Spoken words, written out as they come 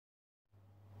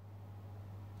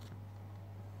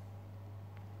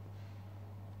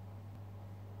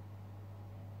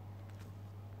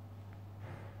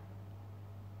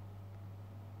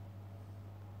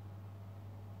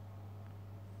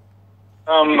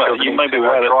You may be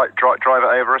aware that drive it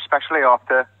over, especially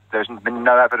after there's been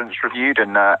no evidence reviewed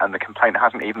and the complaint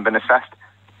hasn't even been assessed,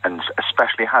 and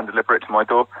especially hand deliver it to my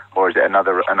door, or is it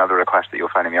another request that you're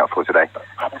phoning me up for today?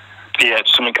 Yeah,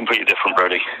 it's something completely different,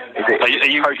 Brody. Is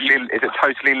it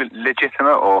totally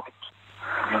legitimate, or?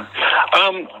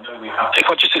 If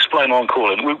I just explain why I'm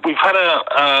calling, we've had a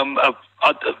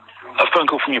phone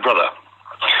call from your brother.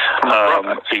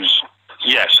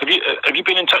 Yes. Have you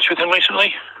been in touch with him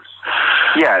recently?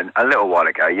 Yeah, a little while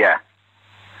ago. Yeah.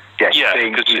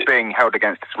 He's being held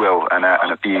against his will and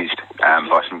abused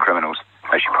by some criminals,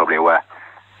 as you're probably aware.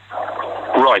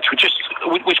 Right.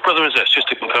 Which brother is this? Just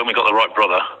to confirm we got the right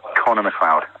brother. Connor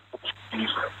McLeod.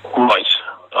 Right.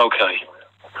 Okay.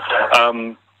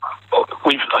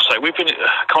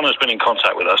 Connor's been in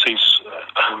contact with us.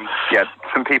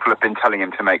 Some people have been telling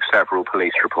him to make several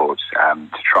police reports to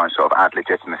try and sort of add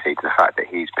legitimacy to the fact that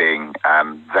he's being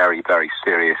very, very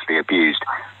seriously abused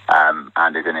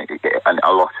and is in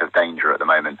a lot of danger at the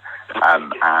moment. A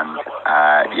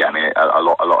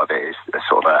lot of it is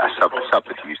sort of a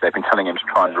subterfuge. They've been telling him to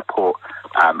try and report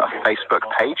a Facebook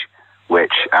page,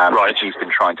 which he's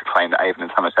been trying to claim that Avon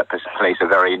and Somerset Police are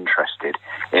very interested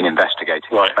in investigating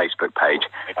his Facebook page.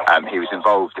 He was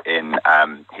involved in,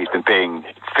 he's been being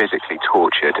physically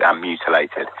tortured and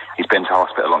mutilated. He's been to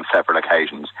hospital on several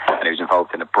occasions, and he was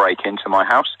involved in a break into my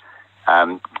house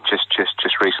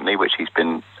just recently, which he's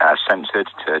been censored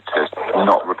to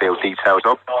not reveal details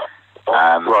of.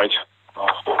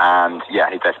 And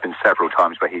there's been several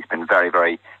times where he's been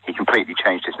he completely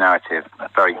changed his narrative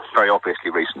very, very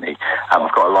obviously recently.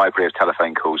 I've got a library of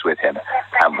telephone calls with him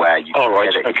where you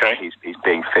can hear that he's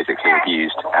being physically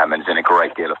abused and is in a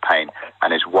great deal of pain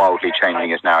and is wildly changing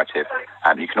his narrative.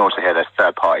 You can also hear there's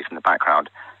third parties in the background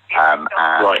and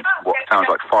what sounds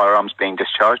like firearms being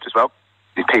discharged as well.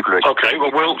 These people are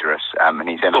dangerous, and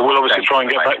he's in. We'll obviously try and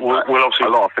get back. We'll obviously a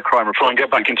lot of the crime reports. Try and get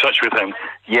back in touch with him.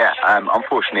 Yeah,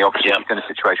 unfortunately, he's in a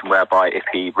situation whereby if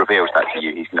he reveals that to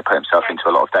you, he's going to put himself into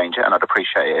a lot of danger. And I'd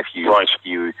appreciate it if if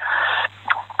you're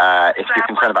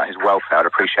concerned about his welfare, I'd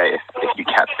appreciate if you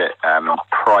kept it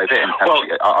private.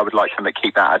 I would like to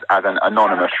keep that as an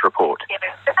anonymous report.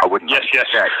 I wouldn't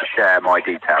share my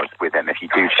details with him if you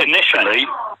do. Initially.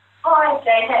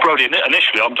 Brody,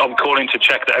 initially, I'm calling to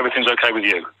check that everything's okay with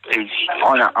you.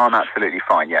 I'm absolutely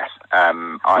fine. Yes.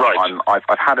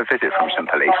 I've had a visit from some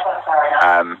police.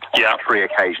 3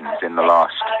 occasions in the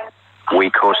last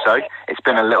week or so. It's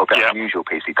been a little bit unusual,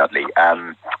 PC Dudley.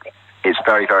 It's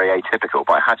very, very atypical.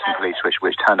 But I had some police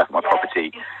which turned up at my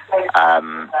property. I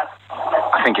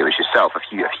think it was yourself a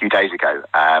few days ago.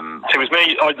 It was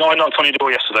me. I knocked on your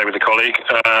door yesterday with a colleague,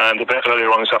 and a bit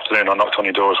earlier on this afternoon I knocked on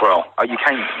your door as well. Oh, you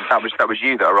came. That was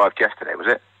you that arrived yesterday, was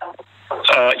it?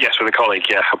 Yes, with a colleague.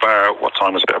 Yeah, about what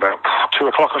time was it? About 2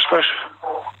 o'clock, I suppose.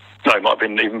 No, it might have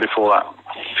been even before that.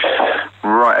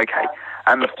 Right. Okay.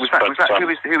 What was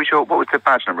the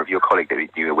badge number of your colleague that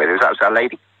you were with? Was that a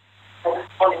lady?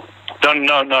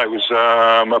 No, it was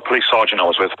a police sergeant I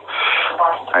was with.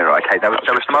 Oh, right, okay. There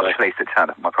were some other police that turned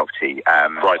up at my property. A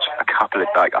couple of,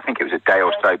 I think it was a day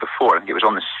or so before. I think it was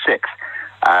on the 6th.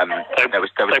 They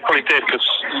probably did because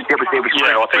it was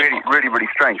really, really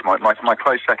strange. My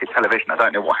closed circuit television, I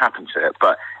don't know what happened to it,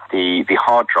 but the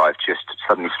hard drive just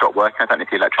suddenly stopped working. I don't know if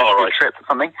the electricity tripped or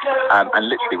something. And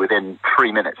literally within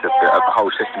 3 minutes of the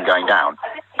whole system going down,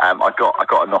 I got a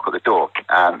knock at the door.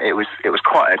 It was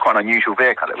quite an unusual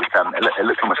vehicle. It was it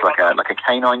looked almost like a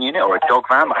canine unit or a dog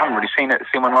van. I haven't really seen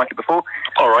one like it before.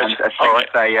 As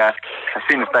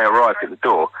soon as they arrived at the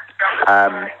door,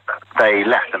 they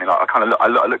left. I mean, I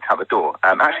looked out the door.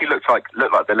 Actually looked like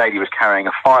the lady was carrying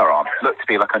a firearm. Looked to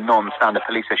be like a non-standard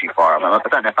police issue firearm. I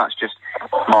don't know if that's just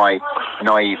my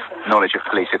naive knowledge of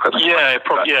police equipment. Yeah,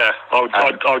 I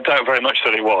doubt very much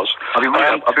that it was.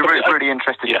 I'd be really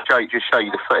interested to show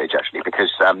you the footage actually,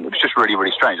 because it was just really,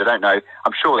 really strange. I don't know.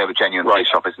 I'm sure they were genuine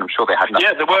police officers, and I'm sure they had nothing.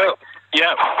 Yeah, there were.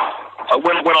 Yeah.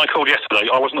 When I called yesterday,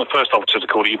 I wasn't the first officer to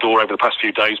call at your door over the past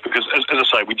few days because, as I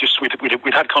say, we'd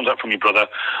had contact from your brother,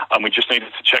 and we just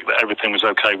needed to check that everything was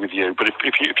okay with you. But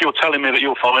if you're telling me that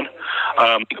you're fine,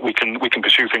 we can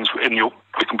pursue things with your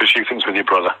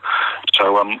brother.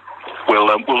 So we'll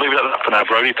leave it at that for now,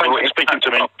 Brody. Thanks for speaking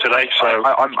to me today. So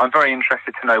I'm very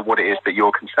interested to know what it is that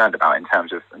you're concerned about in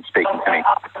terms of speaking to me.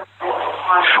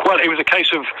 Well, it was a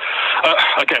case of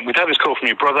again, we'd had this call from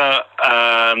your brother,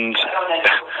 and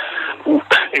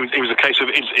it was a case of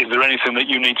is there anything that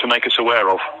you need to make us aware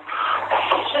of?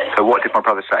 So what did my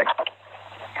brother say?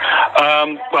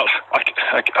 Well, I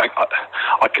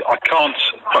can't.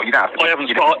 Well, you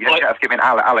don't have to give an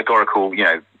allegorical,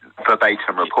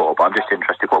 verbatim report. But I'm just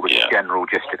interested. What was the general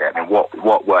gist of it? I mean,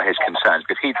 what were his concerns?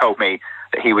 told me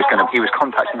that he was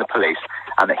contacting the police,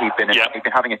 and that he'd been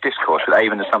having a discourse with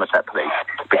Avon and Somerset police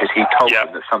because he told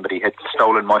them that somebody had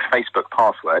stolen my Facebook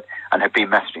password and had been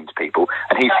messaging to people,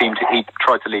 and he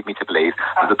tried to lead me to believe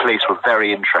that the police were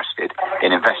very interested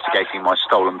in investigating my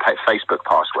stolen Facebook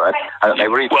password, and that they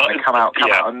were even going to come out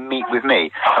and meet with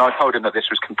me. And I told him that this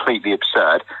was completely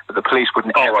absurd, that the police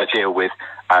wouldn't ever deal with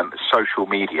social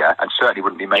media, and certainly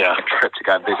wouldn't be making a trip to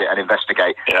go and visit and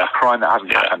investigate a crime that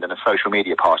hasn't happened in a social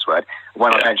media password.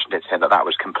 When I mentioned it to him that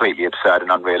was completely absurd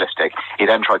and unrealistic, he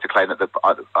then tried to claim that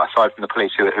aside from the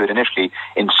police who had initially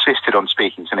insisted on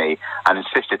speaking to me and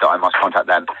insisted that I must contact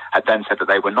them, had then said that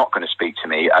they were not going to speak to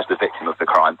me as the victim of the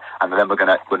crime, and then were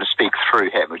going to speak through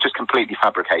him. It was just completely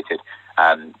fabricated.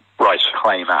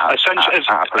 Claim out.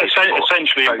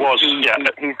 Essentially, it was.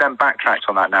 He's then backtracked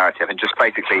on that narrative and just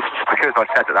basically, because I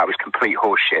said that was complete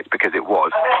horseshit, because it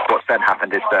was. What's then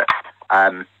happened is that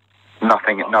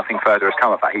nothing further has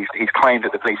come of that. He's claimed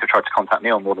that the police have tried to contact me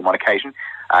on more than one occasion,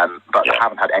 but they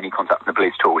haven't had any contact from the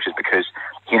police at all, which is because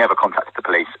he never contacted the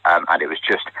police, and it was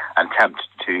just an attempt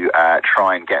to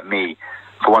try and get me,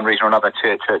 for one reason or another,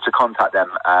 to contact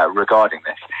them regarding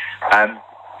this.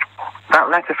 That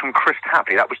letter from Chris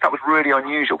Tapley, that was really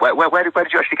unusual. Where did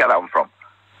you actually get that one from?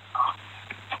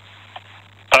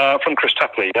 From Chris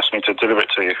Tapley. He asked me to deliver it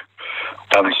to you.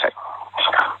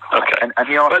 Okay. And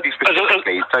he asked you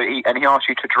specifically, he asked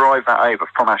you to drive that over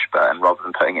from Ashburton rather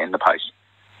than putting it in the post.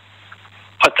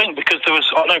 I think because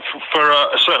I know for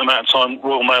a certain amount of time,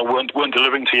 Royal Mail weren't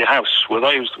delivering to your house. Were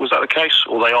they? Was that the case?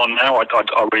 Or they are now? I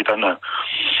really don't know.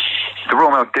 The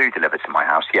Royal Mail do deliver to my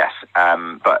house, yes,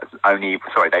 but only.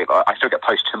 Sorry, I still get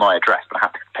post to my address, but I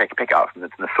have to pick it up from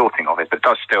the sorting office. But it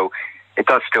does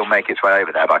still make its way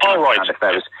over there. But I can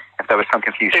understand if there was some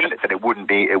confusion that it wouldn't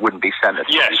be sent.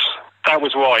 Yes, that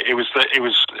was right. It was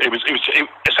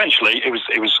essentially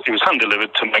hand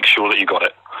delivered to make sure that you got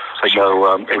it. So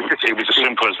it was as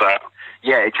simple as that.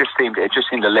 Yeah, it just seemed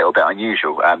a little bit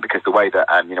unusual because the way that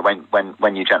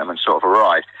when you gentlemen sort of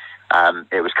arrived,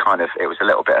 it was a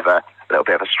little bit of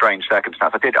a strange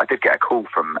circumstance. I did get a call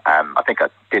from I think I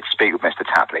did speak with Mr.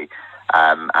 Tapley,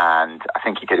 and I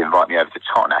think he did invite me over to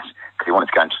Totnes because he wanted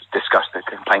to go and discuss the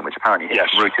complaint, which apparently is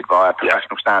routed via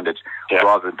professional standards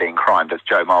rather than being crimed, as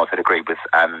Joe Miles had agreed with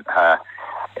her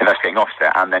investigating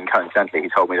officer. And then coincidentally, he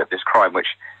told me that this crime,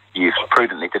 which you've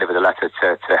prudently delivered a letter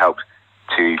to help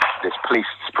to this police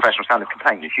professional standards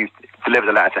complaint, if you delivered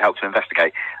a letter to help to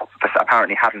investigate, but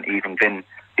apparently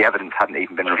the evidence hadn't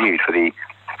even been reviewed since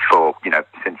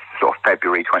sort of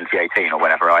February 2018 or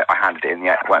whenever I handed in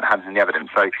the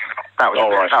evidence. So that was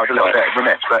a little bit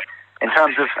remiss. But in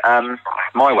terms of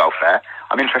my welfare,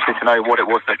 I'm interested to know what it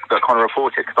was that Connor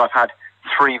reported, because I've had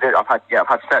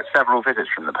several visits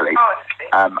from the police,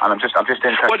 and I'm just interested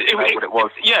to know what it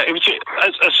was. Yeah, it was.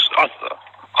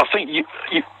 I think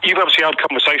you've obviously had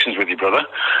conversations with your brother.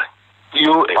 In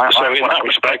that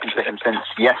respect, to him since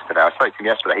yesterday. I spoke to him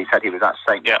yesterday. He said he was at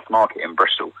St. Market in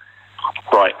Bristol.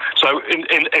 Right. So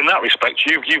in that respect,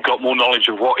 you've got more knowledge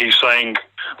of what he's saying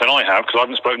than I have, because I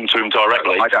haven't spoken to him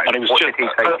directly. I don't. And it was just, as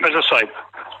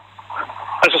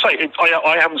I say,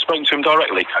 I haven't spoken to him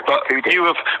directly. But you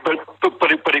have.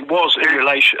 But it was in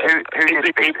relation. Who did you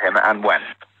speak to him and when?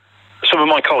 Some of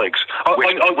my colleagues.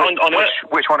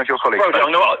 Which one of your colleagues?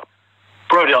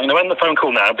 Brody, I'm going to end the phone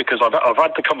call now because I've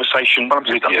had the conversation with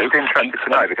you. I'm just interested to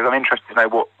know, because I'm interested to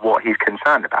know what he's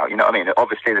concerned about. You know what I mean?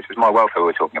 Obviously, this is my welfare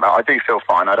we're talking about. I do feel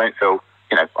fine. I don't feel,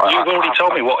 You've already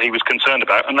told me what he was concerned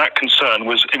about, and that concern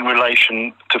was in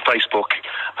relation to Facebook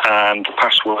and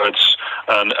passwords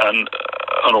and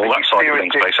all that side of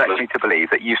things, basically. Expect me to believe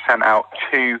that you sent out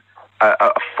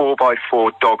a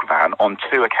 4x4 dog van on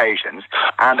 2 occasions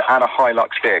and a Hilux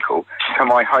vehicle to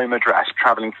my home address,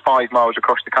 travelling 5 miles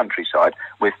across the countryside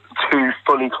with 2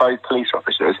 fully clothed police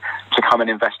officers to come and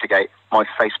investigate my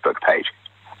Facebook page.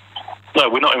 No,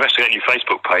 we're not investigating your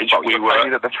Facebook page. But we were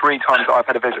saying that the 3 times that I've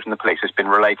had a visit from the police has been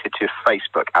related to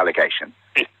Facebook allegation.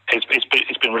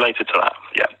 It's been related to that,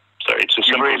 yeah. So it's as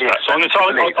simple as that. So I'm going to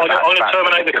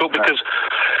terminate the call because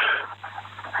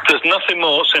there's nothing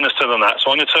more sinister than that.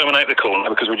 So I'm going to terminate the call now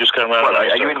because we're just going around.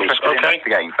 Are you interested in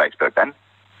investigating Facebook then?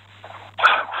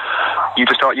 You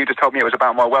just told me it was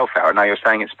about my welfare, and now you're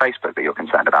saying it's Facebook that you're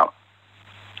concerned about.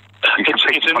 It's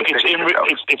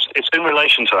in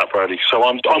relation to that, Brody. So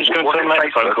I'm just going to terminate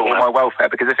the phone call now. My welfare,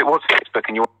 because if it was Facebook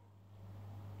and you